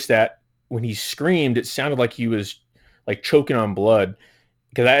noticed that when he screamed, it sounded like he was like choking on blood,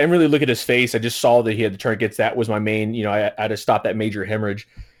 because I didn't really look at his face. I just saw that he had the tourniquets. That was my main, I had to stop that major hemorrhage.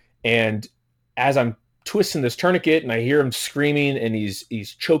 And as I'm twisting this tourniquet and I hear him screaming and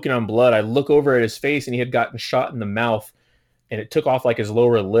he's choking on blood, I look over at his face, and he had gotten shot in the mouth, and it took off like his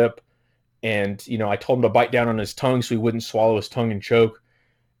lower lip. And, I told him to bite down on his tongue so he wouldn't swallow his tongue and choke.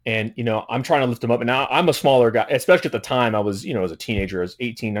 And, I'm trying to lift him up. And now I'm a smaller guy, especially at the time I was, as a teenager, I was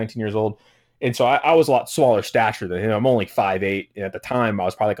 18, 19 years old. And so I was a lot smaller stature than him. I'm only 5'8", and at the time I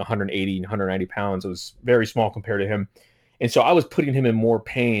was probably like 180, 190 pounds. It was very small compared to him. And so I was putting him in more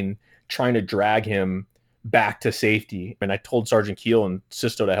pain trying to drag him back to safety. And I told Sergeant Keel and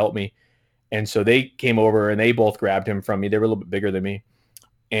Sisto to help me. And so they came over and they both grabbed him from me. They were a little bit bigger than me.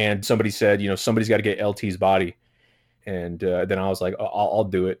 And somebody said, somebody's got to get LT's body. And then I was like, I'll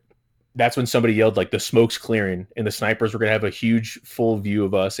do it. That's when somebody yelled, like, the smoke's clearing and the snipers were going to have a huge full view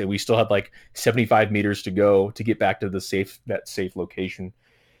of us. And we still had like 75 meters to go to get back to that safe location.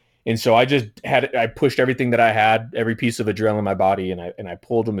 And so I pushed everything that I had, every piece of adrenaline in my body, and I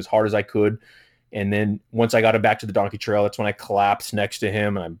pulled him as hard as I could. And then once I got him back to the donkey trail, that's when I collapsed next to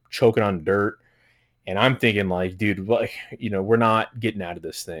him and I'm choking on dirt. And I'm thinking, like, dude, we're not getting out of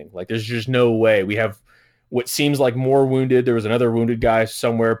this thing. Like, there's just no way. We have what seems like more wounded. There was another wounded guy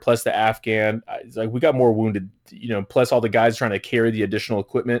somewhere, plus the Afghan. It's like, we got more wounded, plus all the guys trying to carry the additional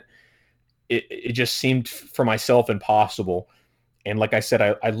equipment. It just seemed for myself impossible. And like I said,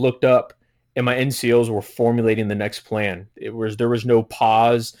 I looked up and my NCOs were formulating the next plan. There was no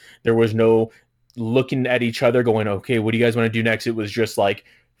pause. There was no looking at each other going, okay, what do you guys want to do next? It was just like,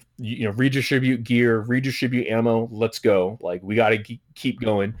 redistribute gear, redistribute ammo. Let's go. Like, we got to keep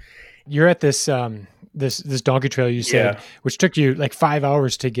going. You're at this this donkey trail, you said, which took you like 5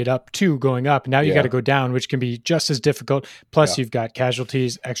 hours to get up to going up. Now you got to go down, which can be just as difficult. Plus you've got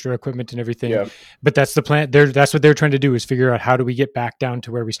casualties, extra equipment and everything. Yeah. But that's the plan. That's what they're trying to do, is figure out how do we get back down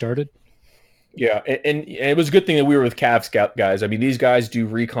to where we started. Yeah. And it was a good thing that we were with Cav Scout guys. I mean, these guys do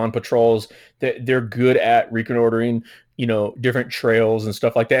recon patrols. They're good at reconnoitering, different trails and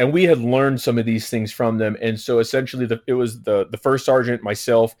stuff like that. And we had learned some of these things from them. And so essentially it was the first sergeant,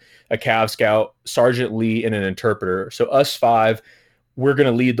 myself, a Cav Scout, Sergeant Lee, and an interpreter. So us five, we're going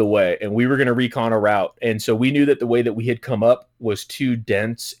to lead the way and we were going to recon a route. And so we knew that the way that we had come up was too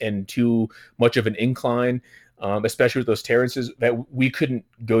dense and too much of an incline, especially with those terraces, that we couldn't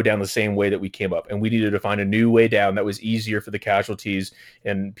go down the same way that we came up. And we needed to find a new way down that was easier for the casualties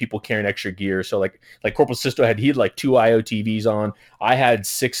and people carrying extra gear. So like Corporal Sisto he had like 2 IOTVs on. I had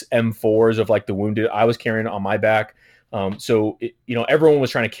 6 M4s of like the wounded I was carrying on my back. So everyone was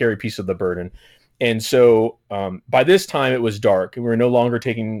trying to carry a piece of the burden. And so by this time it was dark and we were no longer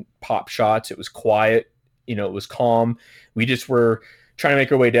taking pop shots. It was quiet, it was calm. We just were trying to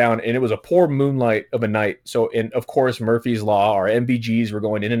make our way down, and it was a poor moonlight of a night. So, and of course, Murphy's Law, our MBGs were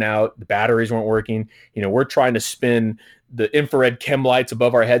going in and out. The batteries weren't working. We're trying to spin the infrared chem lights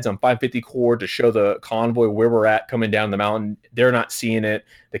above our heads on 550 cord to show the convoy where we're at coming down the mountain. They're not seeing it.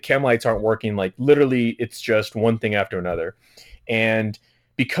 The chem lights aren't working. Like, literally, it's just one thing after another. And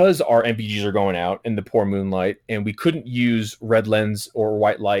because our MPGs are going out in the poor moonlight and we couldn't use red lens or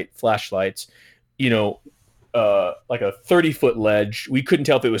white light flashlights, like a 30-foot ledge, we couldn't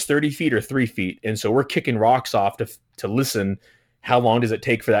tell if it was 30 feet or 3 feet. And so we're kicking rocks off to listen. How long does it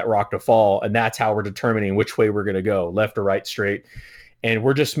take for that rock to fall? And that's how we're determining which way we're going to go, left or right, straight. And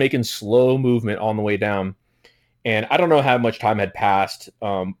we're just making slow movement on the way down. And I don't know how much time had passed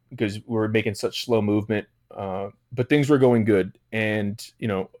because we were making such slow movement, but things were going good and,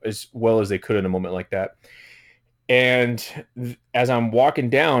 as well as they could in a moment like that. And as I'm walking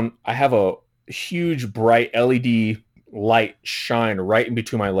down, I have a huge bright LED light shine right in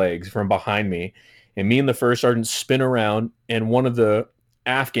between my legs from behind me, and me and the first sergeant spin around, and one of the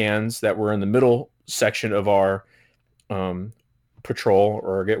Afghans that were in the middle section of our patrol,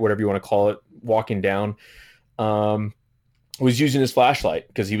 or whatever you want to call it, walking down, was using his flashlight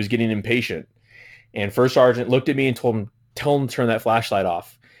because he was getting impatient. And first sergeant looked at me and tell him to turn that flashlight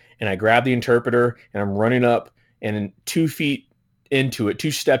off. And I grabbed the interpreter and I'm running up, and 2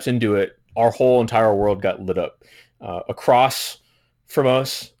 steps into it, our whole entire world got lit up. Across from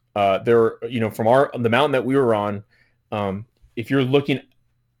us, from the mountain that we were on, if you're looking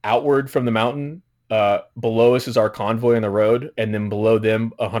outward from the mountain, below us is our convoy on the road, and then below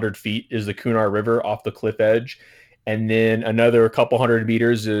them 100 feet is the Kunar River off the cliff edge, and then another couple hundred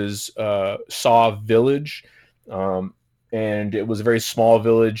meters is Saw Village, and it was a very small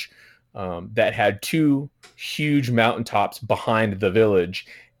village that had 2 huge mountaintops behind the village.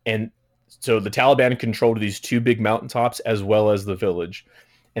 And so the Taliban controlled these 2 big mountaintops as well as the village.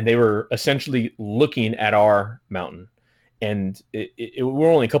 And they were essentially looking at our mountain. And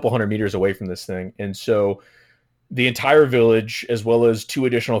we're only a couple hundred meters away from this thing. And so the entire village, as well as 2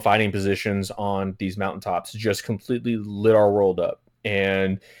 additional fighting positions on these mountaintops, just completely lit our world up.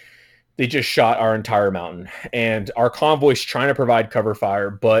 And they just shot our entire mountain. And our convoy's trying to provide cover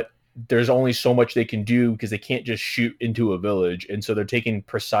fire, but there's only so much they can do because they can't just shoot into a village. And so they're taking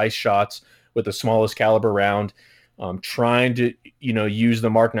precise shots with the smallest caliber round. trying to, use the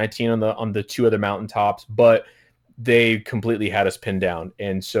Mark 19 on the 2 other mountaintops, but they completely had us pinned down.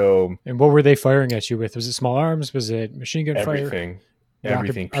 And so, and what were they firing at you with? Was it small arms? Was it machine gun fire?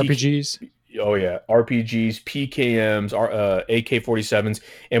 Everything. RPGs. Oh yeah, RPGs, PKMs, AK-47s,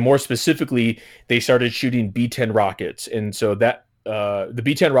 and more specifically, they started shooting B-10 rockets. And so that the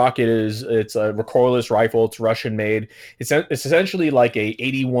B-10 rocket it's a recoilless rifle. It's Russian made. It's essentially like a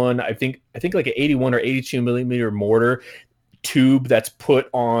 81, I think like an 81 or 82 millimeter mortar tube that's put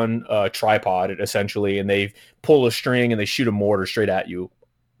on a tripod essentially, and they pull a string and they shoot a mortar straight at you,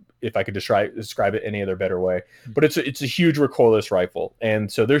 if I could describe it any other better way. But it's a huge recoilless rifle.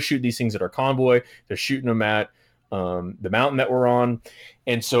 And so they're shooting these things at our convoy. They're shooting them at the mountain that we're on.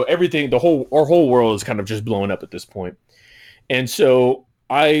 And so our whole world is kind of just blowing up at this point. And so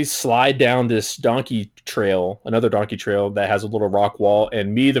I slide down this another donkey trail that has a little rock wall.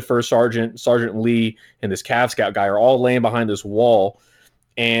 And me, the first sergeant, Sergeant Lee, and this Cav Scout guy are all laying behind this wall.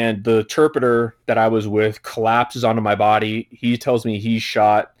 And the interpreter that I was with collapses onto my body. He tells me he's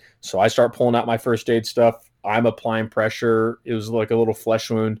shot. So I start pulling out my first aid stuff. I'm applying pressure. It was like a little flesh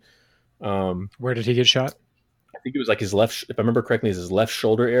wound. Where did he get shot? I think it was like his left, if I remember correctly, his left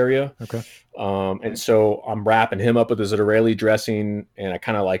shoulder area. Okay. And so I'm wrapping him up with his Israeli dressing, and I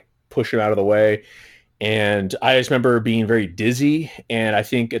kind of like push him out of the way. And I just remember being very dizzy. And I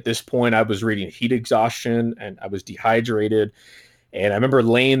think at this point I was reading heat exhaustion and I was dehydrated. And I remember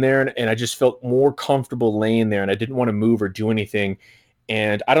laying there and I just felt more comfortable laying there, and I didn't want to move or do anything.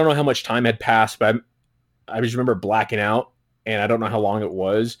 And I don't know how much time had passed, but I just remember blacking out, and I don't know how long it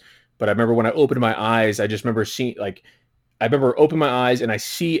was. But I remember when I opened my eyes, I just remember opening my eyes and I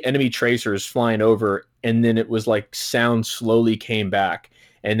see enemy tracers flying over, and then it was like sound slowly came back.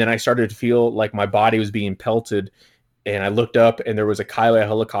 And then I started to feel like my body was being pelted, and I looked up and there was a Kiowa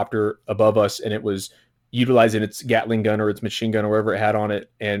helicopter above us, and it was utilizing its Gatling gun or its machine gun or whatever it had on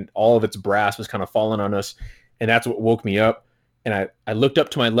it, and all of its brass was kind of falling on us. And that's what woke me up. And I looked up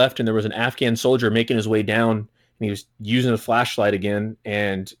to my left, and there was an Afghan soldier making his way down, and he was using a flashlight again,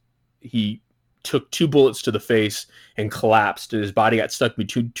 and he took 2 bullets to the face and collapsed. His body got stuck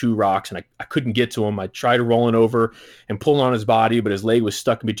between 2 rocks, and I couldn't get to him. I tried rolling over and pulling on his body, but his leg was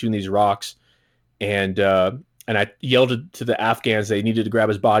stuck in between these rocks. And I yelled to the Afghans they needed to grab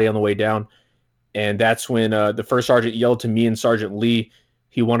his body on the way down. And that's when the first sergeant yelled to me and Sergeant Lee.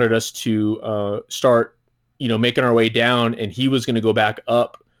 He wanted us to start making our way down, and he was going to go back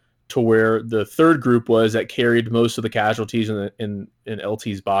up to where the third group was that carried most of the casualties in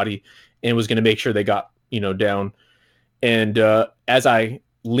LT's body, and was going to make sure they got, down. And as I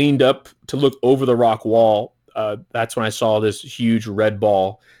leaned up to look over the rock wall, that's when I saw this huge red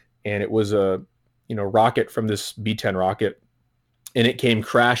ball, and it was a, rocket from this B-10 rocket, and it came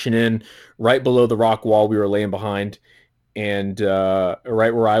crashing in right below the rock wall we were laying behind. And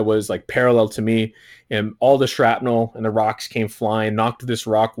right where I was, like parallel to me, and all the shrapnel and the rocks came flying, knocked this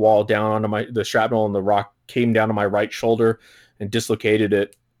rock wall down onto the shrapnel, and the rock came down on my right shoulder and dislocated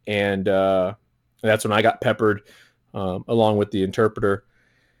it. And that's when I got peppered along with the interpreter.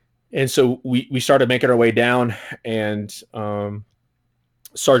 And so we started making our way down, and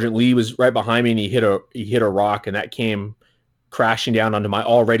Sergeant Lee was right behind me, and he hit a rock, and that came crashing down onto my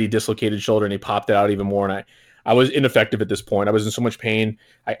already dislocated shoulder, and he popped it out even more. And I was ineffective at this point. I was in so much pain.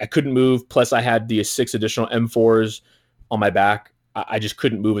 I couldn't move. Plus, I had the 6 additional M4s on my back. I just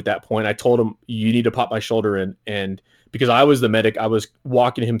couldn't move at that point. I told him, you need to pop my shoulder in. And because I was the medic, I was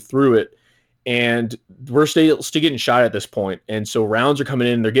walking him through it. And we're still getting shot at this point. And so rounds are coming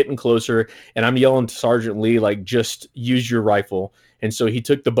in. They're getting closer. And I'm yelling to Sergeant Lee, like, just use your rifle. And so he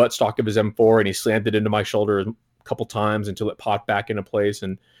took the buttstock of his M4 and he slammed it into my shoulder a couple times until it popped back into place.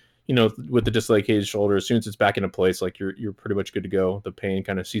 And with the dislocated shoulder, as soon as it's back into place, like you're pretty much good to go. The pain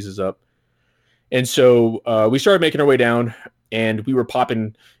kind of ceases up. And so we started making our way down, and we were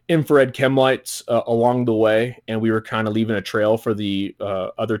popping infrared chem lights along the way, and we were kind of leaving a trail for the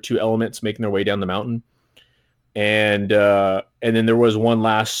other 2 elements making their way down the mountain. And then there was one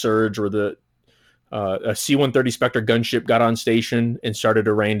last surge where a C-130 Spectre gunship got on station and started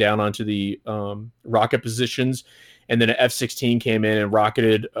to rain down onto the rocket positions. And then an F-16 came in and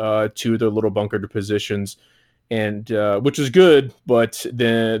rocketed 2 of their little bunkered positions, and which was good. But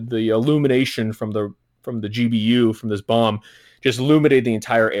the illumination from the GBU from this bomb just illuminated the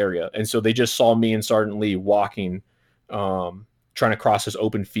entire area. And so they just saw me and Sergeant Lee walking, trying to cross this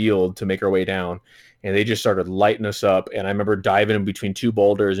open field to make our way down. And they just started lighting us up. And I remember diving in between 2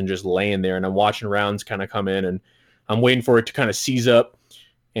 boulders and just laying there. And I'm watching rounds kind of come in, and I'm waiting for it to kind of seize up.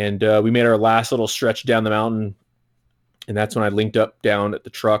 And we made our last little stretch down the mountain. And that's when I linked up down at the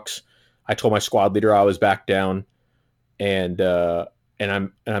trucks. I told my squad leader I was back down. and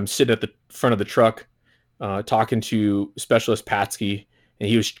I'm sitting at the front of the truck, talking to Specialist Patsky, and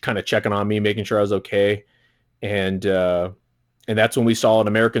he was kind of checking on me, making sure I was okay. And that's when we saw an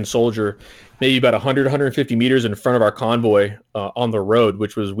American soldier, maybe about 100, 150 meters in front of our convoy on the road,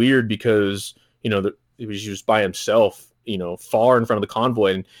 which was weird because, he was just by himself, far in front of the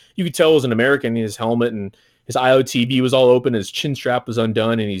convoy. And you could tell it was an American. His helmet and his IOTB was all open. His chin strap was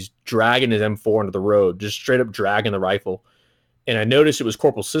undone, and he's dragging his M4 into the road, just straight up dragging the rifle. And I noticed it was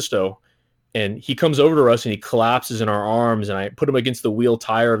Corporal Sisto. And he comes over to us and he collapses in our arms, and I put him against the wheel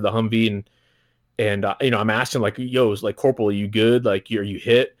tire of the Humvee. And I'm asking, like, yo, like, Corporal, are you good? Like, are you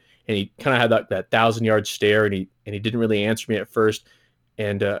hit? And he kind of had that 1,000-yard stare, and he didn't really answer me at first.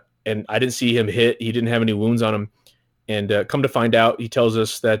 And I didn't see him hit. He didn't have any wounds on him. And come to find out, he tells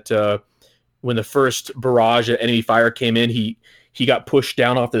us that when the first barrage of enemy fire came in, he got pushed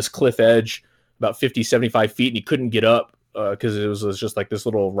down off this cliff edge about 50, 75 feet, and he couldn't get up because it was just like this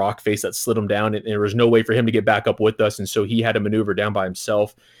little rock face that slid him down, and there was no way for him to get back up with us. And so he had to maneuver down by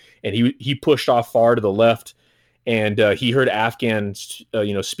himself. And he pushed off far to the left, and he heard Afghans,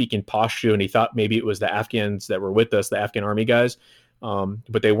 speak in Pashto, and he thought maybe it was the Afghans that were with us, the Afghan army guys,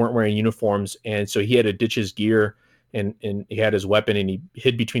 but they weren't wearing uniforms. And so he had to ditch his gear, and he had his weapon, and he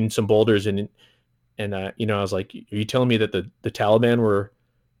hid between some boulders. And I was like, are you telling me that the Taliban were,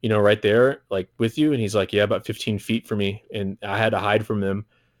 right there, like, with you? And he's like, yeah, about 15 feet from me. And I had to hide from them.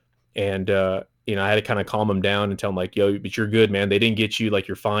 And, I had to kind of calm him down and tell him, like, yo, but you're good, man. They didn't get you. Like,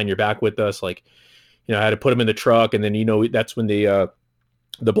 you're fine. You're back with us. Like, I had to put him in the truck. And then, that's when the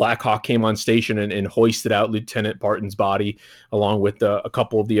Black Hawk came on station and hoisted out Lieutenant Barton's body along with a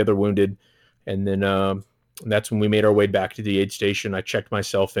couple of the other wounded. And then that's when we made our way back to the aid station. I checked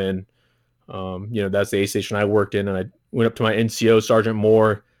myself in. That's the aid station I worked in. And I went up to my NCO, Sergeant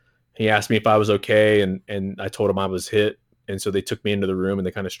Moore. He asked me if I was okay. And I told him I was hit. And so they took me into the room and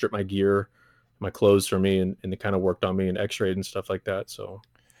they kind of stripped my gear, my clothes for me, and they kind of worked on me and x-rayed and stuff like that. So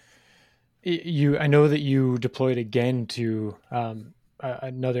I know that you deployed again to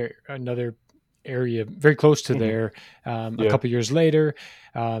another area very close to there a couple years later.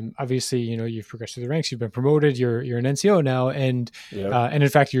 Obviously, you've progressed through the ranks, you've been promoted, you're an NCO now, and in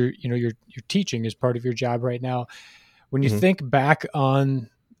fact you're teaching as part of your job right now. When you think back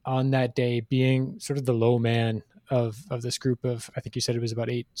on that day, being sort of the low man of this group of, I think you said it was about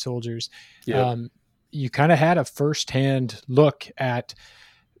 8 soldiers. You kind of had a firsthand look at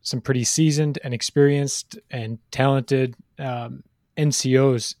some pretty seasoned and experienced and talented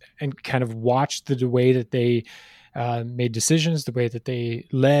NCOs, and kind of watched the way that they made decisions, the way that they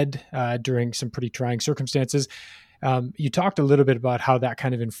led during some pretty trying circumstances. You talked a little bit about how that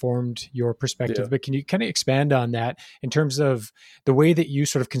kind of informed your perspective, but can you kind of expand on that in terms of the way that you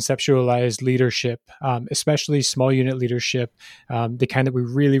sort of conceptualize leadership, especially small unit leadership, the kind that we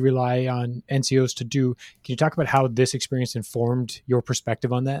really rely on NCOs to do? Can you talk about how this experience informed your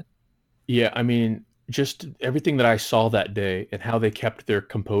perspective on that? Yeah, I mean, just everything that I saw that day and how they kept their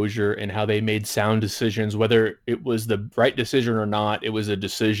composure and how they made sound decisions, whether it was the right decision or not, it was a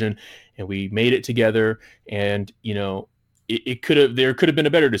decision, and we made it together. And, there could have been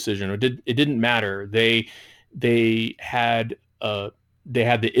a better decision, or it didn't matter. They had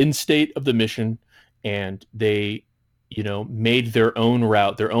the end state of the mission, and they, made their own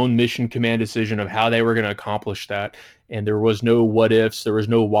route, their own mission command decision of how they were going to accomplish that. And there was no what ifs, there was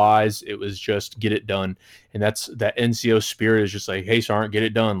no whys. It was just get it done. And that NCO spirit is just like, hey, Sergeant, get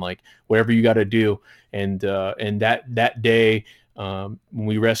it done. Like, whatever you got to do. And that day, when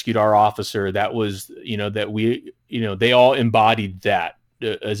we rescued our officer, that was, that we, they all embodied that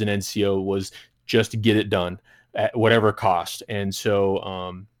as an NCO, was just get it done at whatever cost. And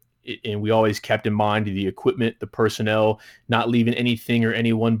so, and we always kept in mind the equipment, the personnel, not leaving anything or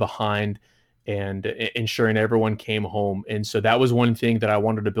anyone behind, and ensuring everyone came home. And so that was one thing that I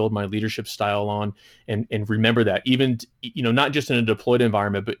wanted to build my leadership style on, and remember that even, not just in a deployed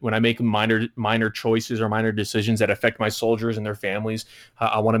environment, but when I make minor choices or minor decisions that affect my soldiers and their families,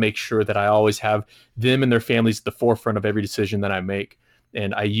 I want to make sure that I always have them and their families at the forefront of every decision that I make.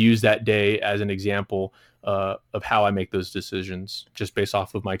 And I use that day as an example of how I make those decisions, just based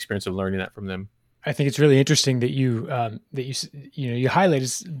off of my experience of learning that from them. I think it's really interesting that you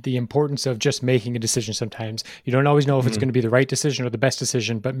highlighted the importance of just making a decision. Sometimes you don't always know if it's going to be the right decision or the best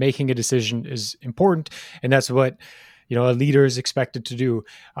decision, but making a decision is important, and that's what a leader is expected to do.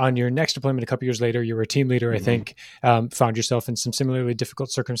 On your next deployment, a couple years later, you were a team leader. I think found yourself in some similarly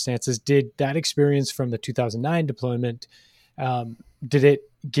difficult circumstances. Did that experience from the 2009 deployment? Did it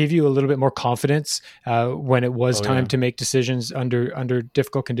give you a little bit more confidence when it was time to make decisions under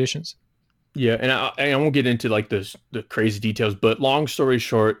difficult conditions? Yeah, and I won't get into like the crazy details, but long story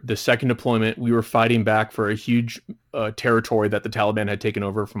short, the second deployment, we were fighting back for a huge territory that the Taliban had taken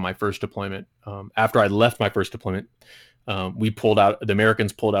over from my first deployment. After I left my first deployment, the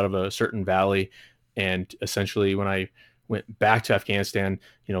Americans pulled out of a certain valley, and essentially when I went back to Afghanistan,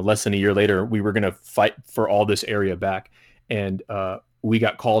 less than a year later, we were going to fight for all this area back, and we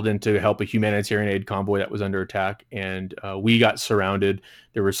got called in to help a humanitarian aid convoy that was under attack, and we got surrounded.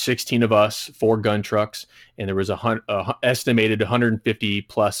 There were 16 of us, 4 gun trucks, and there was estimated 150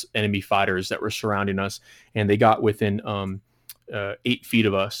 plus enemy fighters that were surrounding us, and they got within 8 feet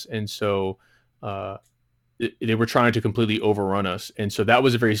of us, and so they were trying to completely overrun us, and so that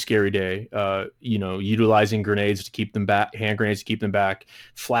was a very scary day. Utilizing grenades to keep them back, hand grenades to keep them back,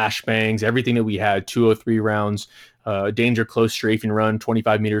 flashbangs, everything that we had, 203 rounds. Danger close strafing run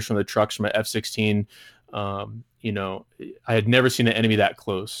 25 meters from the trucks from an F-16. I had never seen an enemy that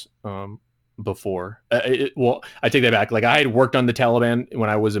close before. I take that back. Like, I had worked on the Taliban when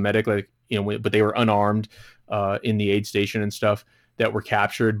I was a medic, but they were unarmed in the aid station and stuff that were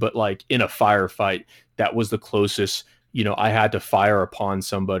captured. But like in a firefight, that was the closest, I had to fire upon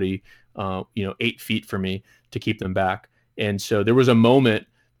somebody, 8 feet from me to keep them back. And so there was a moment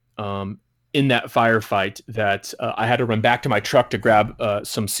in that firefight that I had to run back to my truck to grab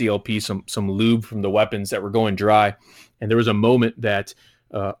some CLP, some lube from the weapons that were going dry. And there was a moment that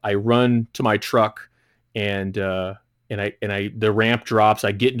I run to my truck, and the ramp drops.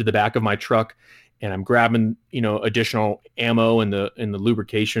 I get into the back of my truck, and I'm grabbing additional ammo and the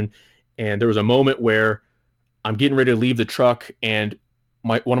lubrication. And there was a moment where I'm getting ready to leave the truck, and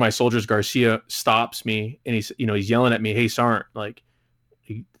one of my soldiers, Garcia, stops me, and he's yelling at me, "Hey, Sergeant, like."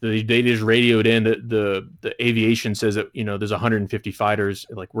 They just radioed in that the aviation says that there's 150 fighters,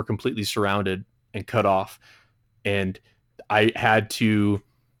 like we're completely surrounded and cut off, and I had to.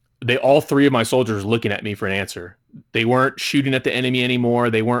 All 3 of my soldiers were looking at me for an answer. They weren't shooting at the enemy anymore.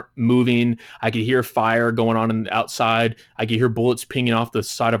 They weren't moving. I could hear fire going on the outside. I could hear bullets pinging off the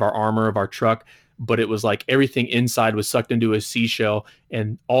side of our armor of our truck, but it was like everything inside was sucked into a seashell,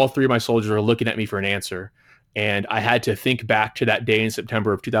 and all 3 of my soldiers were looking at me for an answer. And I had to think back to that day in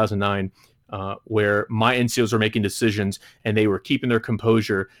September of 2009, where my NCOs were making decisions and they were keeping their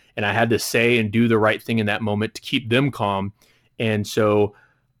composure. And I had to say and do the right thing in that moment to keep them calm. And so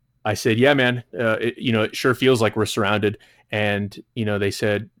I said, yeah, man, it sure feels like we're surrounded. And, they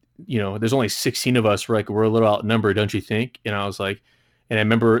said, there's only 16 of us. We're a little outnumbered, don't you think? And I was like, and I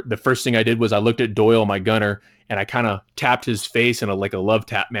remember the first thing I did was I looked at Doyle, my gunner, and I kind of tapped his face in a love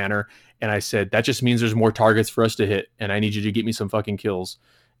tap manner. And I said, that just means there's more targets for us to hit. And I need you to get me some fucking kills.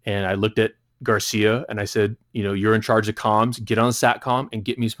 And I looked at Garcia and I said, you're in charge of comms, get on SATCOM and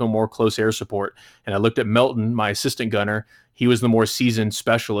get me some more close air support. And I looked at Melton, my assistant gunner. He was the more seasoned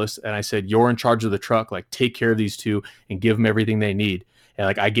specialist. And I said, you're in charge of the truck, like take care of these 2 and give them everything they need. And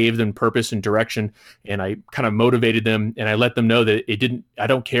like I gave them purpose and direction, and I kind of motivated them, and I let them know that I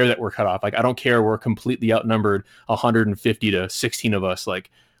don't care that we're cut off. Like, I don't care we're completely outnumbered 150 to 16 of us. Like,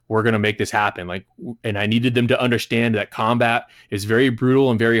 we're going to make this happen. Like, and I needed them to understand that combat is very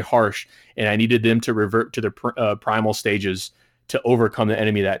brutal and very harsh. And I needed them to revert to their primal stages to overcome the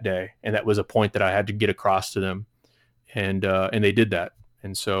enemy that day. And that was a point that I had to get across to them. And they did that.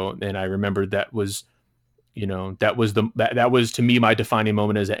 And so, and I remembered that was to me my defining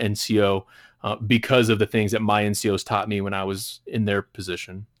moment as an NCO, because of the things that my NCOs taught me when I was in their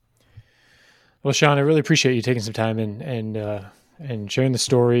position. Well, Sean, I really appreciate you taking some time and sharing the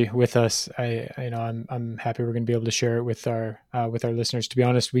story with us. I'm happy we're going to be able to share it with our listeners. To be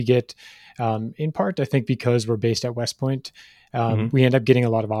honest, we get, in part, I think because we're based at West Point, we end up getting a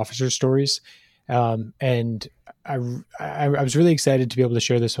lot of officer stories. And I was really excited to be able to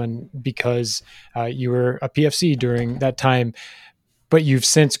share this one because you were a PFC during that time, but you've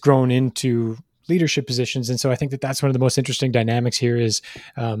since grown into leadership positions. And so I think that that's one of the most interesting dynamics here is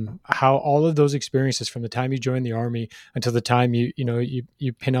how all of those experiences from the time you joined the Army until the time you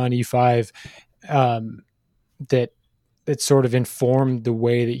pin on E5, that sort of informed the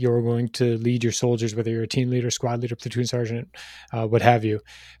way that you're going to lead your soldiers, whether you're a team leader, squad leader, platoon sergeant, what have you.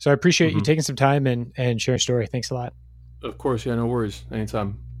 So I appreciate you taking some time and sharing your story. Thanks a lot. Of course. Yeah, no worries.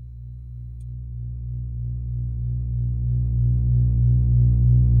 Anytime.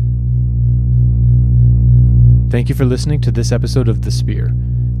 Thank you for listening to this episode of The Spear.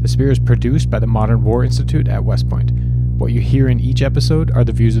 The Spear is produced by the Modern War Institute at West Point. What you hear in each episode are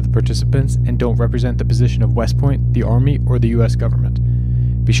the views of the participants and don't represent the position of West Point, the Army, or the U.S. government.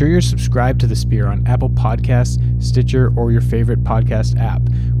 Be sure you're subscribed to The Spear on Apple Podcasts, Stitcher, or your favorite podcast app,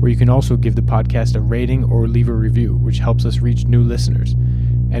 where you can also give the podcast a rating or leave a review, which helps us reach new listeners.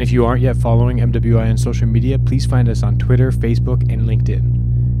 And if you aren't yet following MWI on social media, please find us on Twitter, Facebook, and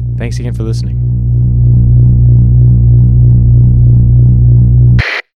LinkedIn. Thanks again for listening.